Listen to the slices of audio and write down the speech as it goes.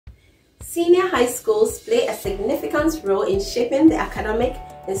Senior high schools play a significant role in shaping the academic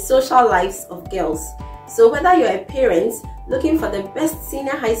and social lives of girls. So whether you're a parent looking for the best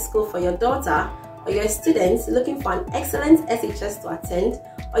senior high school for your daughter, or you're a student looking for an excellent SHS to attend,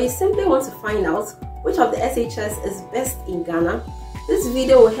 or you simply want to find out which of the SHS is best in Ghana, this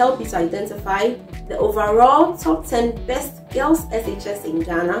video will help you to identify the overall top 10 best girls SHS in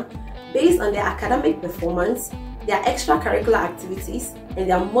Ghana based on their academic performance, their extracurricular activities, and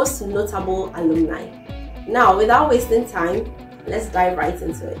their most notable alumni. Now, without wasting time, let's dive right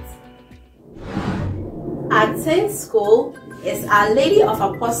into it. Our 10th school is Our Lady of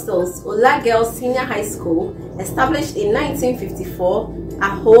Apostles OLA Girls Senior High School, established in 1954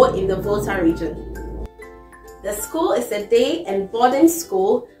 at Ho in the Volta region. The school is a day and boarding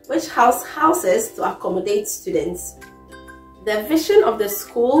school which houses to accommodate students. The vision of the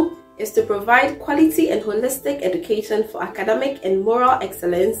school is to provide quality and holistic education for academic and moral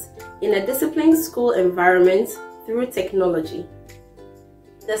excellence in a disciplined school environment through technology.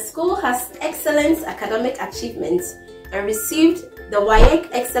 The school has excellent academic achievements and received the WAEC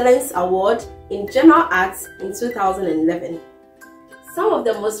Excellence Award in General Arts in 2011. Some of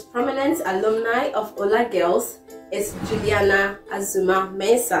the most prominent alumni of OLA Girls is Juliana Azuma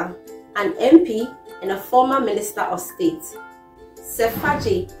Mensah, an MP and a former Minister of State,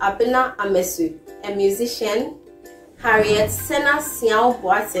 Sefaji Abena Amesu, a musician, Harriet Sena Siao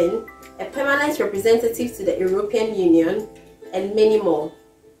Boateng, a permanent representative to the European Union, and many more.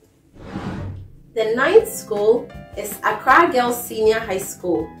 The 9th school is Accra Girls Senior High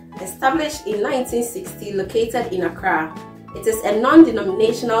School, established in 1960, located in Accra. It is a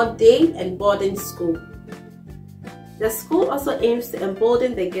non-denominational day and boarding school. The school also aims to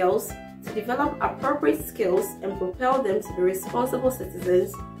embolden the girls to develop appropriate skills and propel them to be responsible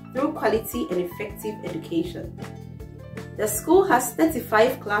citizens through quality and effective education. The school has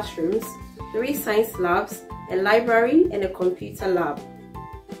 35 classrooms, 3 science labs, a library, and a computer lab.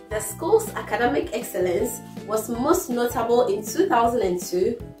 The school's academic excellence was most notable in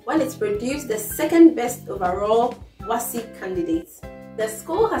 2002 when it produced the 2nd best overall WASI candidate. The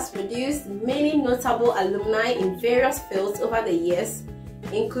school has produced many notable alumni in various fields over the years,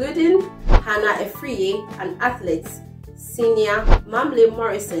 including Hannah Efriye, an athlete, Senior Mamle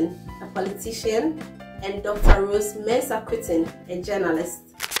Morrison, a politician, and Dr. Rose Mensah-Kutin, a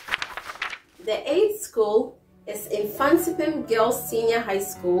journalist. The 8th school is Mfantsiman Girls Senior High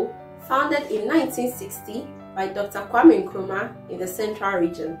School, founded in 1960 by Dr. Kwame Nkrumah in the Central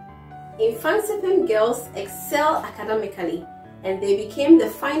Region. Mfantsiman Girls excel academically, and they became the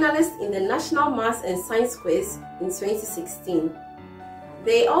finalists in the National Maths and Science Quiz in 2016.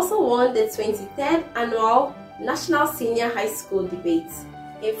 They also won the 23rd Annual National Senior High School Debates.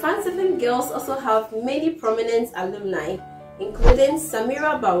 Mfantsiman Girls also have many prominent alumni, including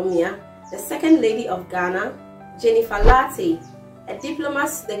Samira Baumia, the 2nd Lady of Ghana, Jennifer Latte, a diplomat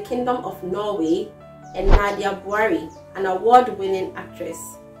to the Kingdom of Norway, and Nadia Buhari, an award-winning actress.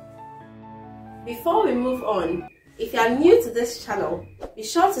 Before we move on, if you are new to this channel, be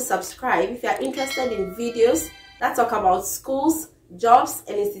sure to subscribe if you are interested in videos that talk about schools, jobs,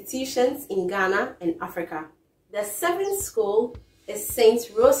 and institutions in Ghana and Africa. The 7th school is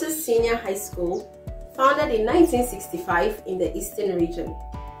St. Rose's Senior High School, founded in 1965 in the Eastern Region.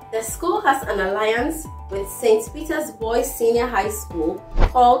 The school has an alliance with St. Peter's Boys Senior High School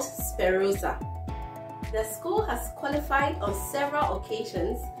called Sperosa. The school has qualified on several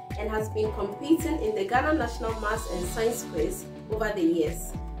occasions and has been competing in the Ghana National Maths and Science Quiz over the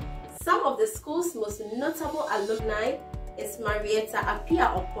years. Some of the school's most notable alumni is Marietta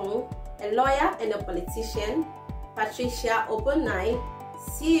Apia Opong, a lawyer and a politician, Patricia Obonai,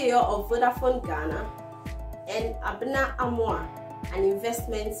 CEO of Vodafone Ghana, and Abena Amoa, an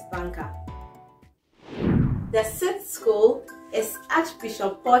investment banker. The 6th school is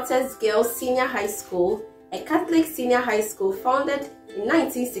Archbishop Porter's Girls Senior High School, a Catholic senior high school founded in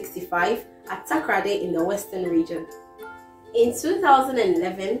 1965 at Takoradi in the Western Region. In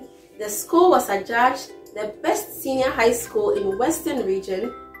 2011, the school was adjudged the best senior high school in Western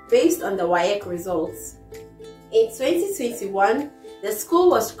Region based on the WAEC results. In 2021, the school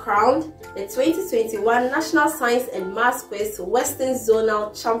was crowned the 2021 National Science and Maths Quiz Western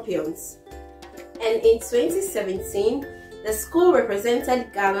Zonal Champions. And in 2017, the school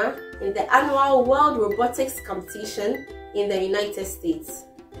represented Ghana in the annual World Robotics Competition in the United States.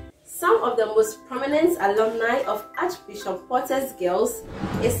 Some of the most prominent alumni of Archbishop Porter's Girls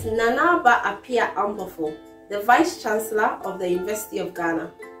is Nana Ba Apia Ampofo, the Vice Chancellor of the University of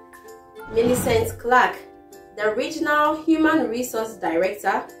Ghana, Millicent Clark, the Regional Human Resource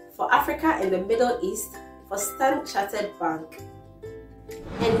Director for Africa and the Middle East for Standard Chartered Bank,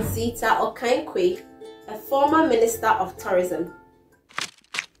 and Zita Okankwe, a former Minister of Tourism.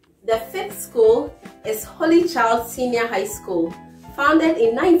 The fifth school is Holy Child Senior High School, founded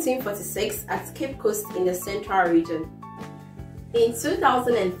in 1946 at Cape Coast in the Central Region. In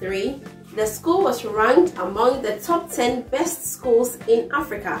 2003, the school was ranked among the top 10 best schools in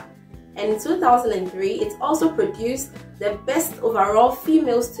Africa, and in 2003 it also produced the best overall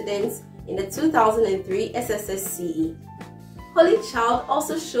female students in the 2003 SSSCE. Holy Child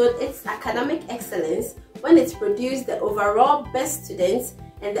also showed its academic excellence when it produced the overall best students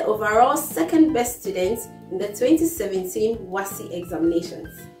and the overall second best students in the 2017 WASSCE examinations.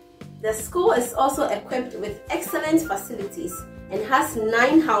 The school is also equipped with excellent facilities and has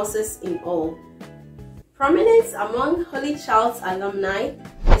 9 houses in all. Prominent among Holy Child's alumni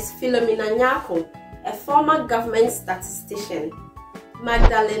is Philomena Nyako, a former government statistician,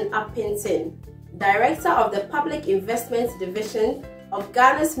 Magdalene Apinton, Director of the Public Investment Division of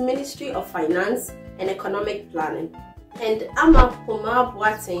Ghana's Ministry of Finance and Economic Planning, and Ama Poma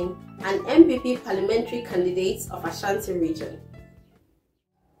Boateng, an MPP parliamentary candidate of Ashanti region.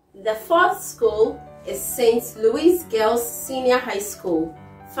 The fourth school is St. Louis Girls Senior High School,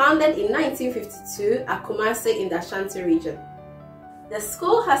 founded in 1952 at Kumasi in the Ashanti region. The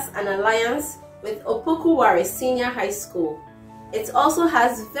school has an alliance with Opoku-Ware Senior High School. It also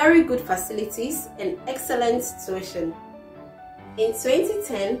has very good facilities and excellent tuition. In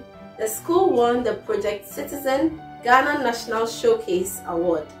 2010, the school won the Project Citizen Ghana National Showcase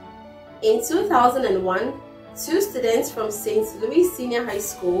Award. In 2001, 2 students from St. Louis Senior High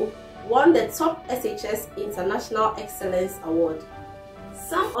School won the top SHS International Excellence Award.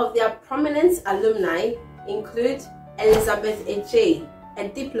 Some of their prominent alumni include Elizabeth Ejay, a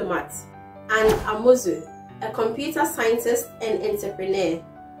diplomat, and Amozu, a computer scientist and entrepreneur,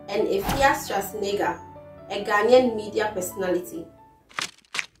 and Efia Strasnega, a Ghanaian media personality.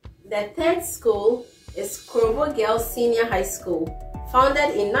 The third school is Krobo Girls Senior High School,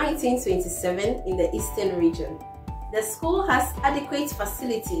 founded in 1927 in the Eastern region. The school has adequate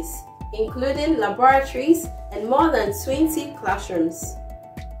facilities, including laboratories and more than 20 classrooms.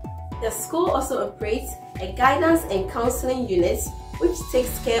 The school also operates a guidance and counseling unit which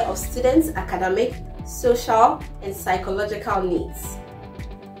takes care of students' academic, social, and psychological needs.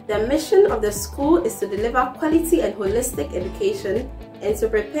 The mission of the school is to deliver quality and holistic education and to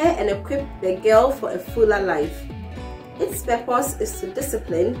prepare and equip the girl for a fuller life. Its purpose is to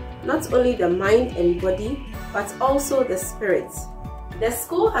discipline not only the mind and body, but also the spirit. The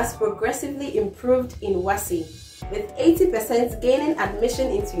school has progressively improved in WASSCE, with 80% gaining admission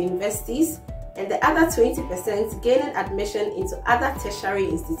into universities and the other 20% gaining admission into other tertiary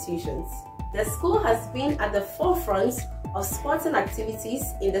institutions. The school has been at the forefront of sporting activities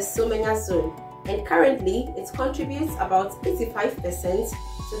in the Somenya zone, and currently it contributes about 85%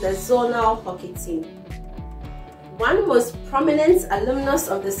 to the zonal hockey team. One most prominent alumnus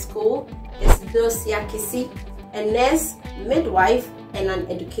of the school is Dosia Kisi, a nurse, midwife, and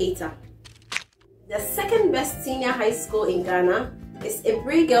an educator. The second best senior high school in Ghana is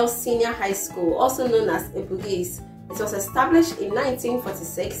Aburi Girls Senior High School, also known as Aburi. It was established in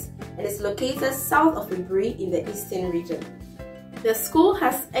 1946 and is located south of Aburi in the Eastern region. The school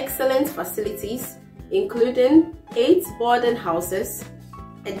has excellent facilities, including 8 boarding houses,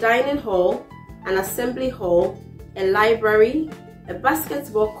 a dining hall, an assembly hall, a library, a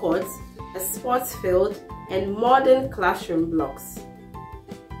basketball court, a sports field, and modern classroom blocks.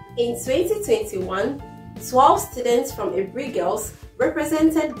 In 2021, 12 students from Aburi Girls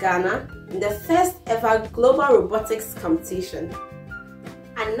represented Ghana in the first ever global robotics competition.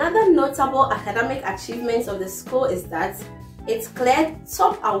 Another notable academic achievement of the school is that it cleared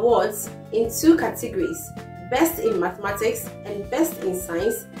top awards in 2 categories, Best in Mathematics and Best in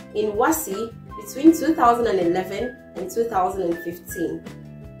Science in WASSCE between 2011 and 2015.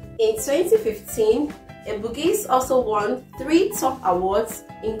 In 2015, Aburi also won 3 top awards,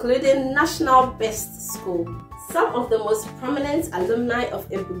 including National Best School. Some of the most prominent alumni of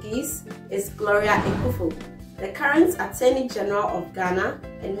Aburi is Gloria Ekufu, the current Attorney General of Ghana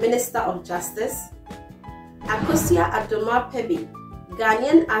and Minister of Justice, Akosia Adoma Pebi,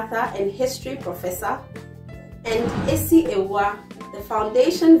 Ghanaian author and history professor, and Esi Ewa, the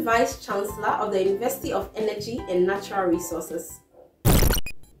Foundation Vice Chancellor of the University of Energy and Natural Resources.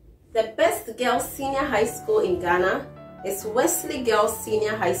 The best girls' senior high school in Ghana is Wesley Girls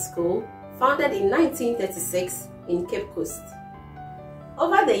Senior High School, founded in 1936 in Cape Coast.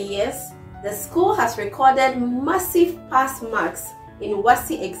 Over the years, the school has recorded massive pass marks in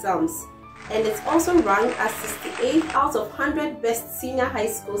WASSCE exams, and it's also ranked as 68 out of 100 best senior high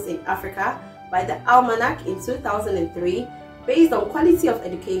schools in Africa by the Almanac in 2003 based on quality of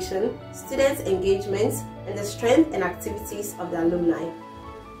education, student engagement, and the strength and activities of the alumni.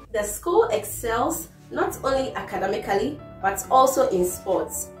 The school excels not only academically but also in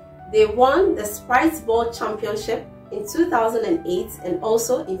sports. They won the Sprite Ball Championship in 2008 and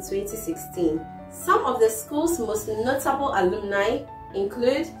also in 2016. Some of the school's most notable alumni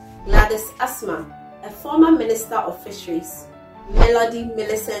include Gladys Asma, a former Minister of Fisheries; Melody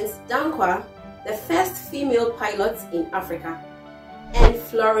Millicent Dankwa, the first female pilot in Africa; and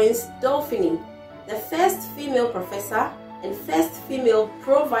Florence Dolphini, the first female professor and first female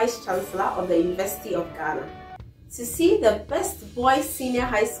Pro-Vice Chancellor of the University of Ghana. To see the best boys senior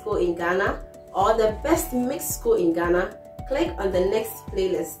high school in Ghana or the best mixed school in Ghana, click on the next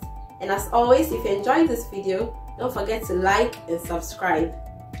playlist. And as always, if you enjoyed this video, don't forget to like and subscribe.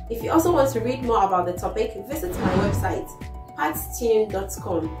 If you also want to read more about the topic, visit my website,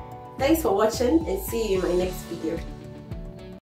 patstune.com. Thanks for watching and see you in my next video.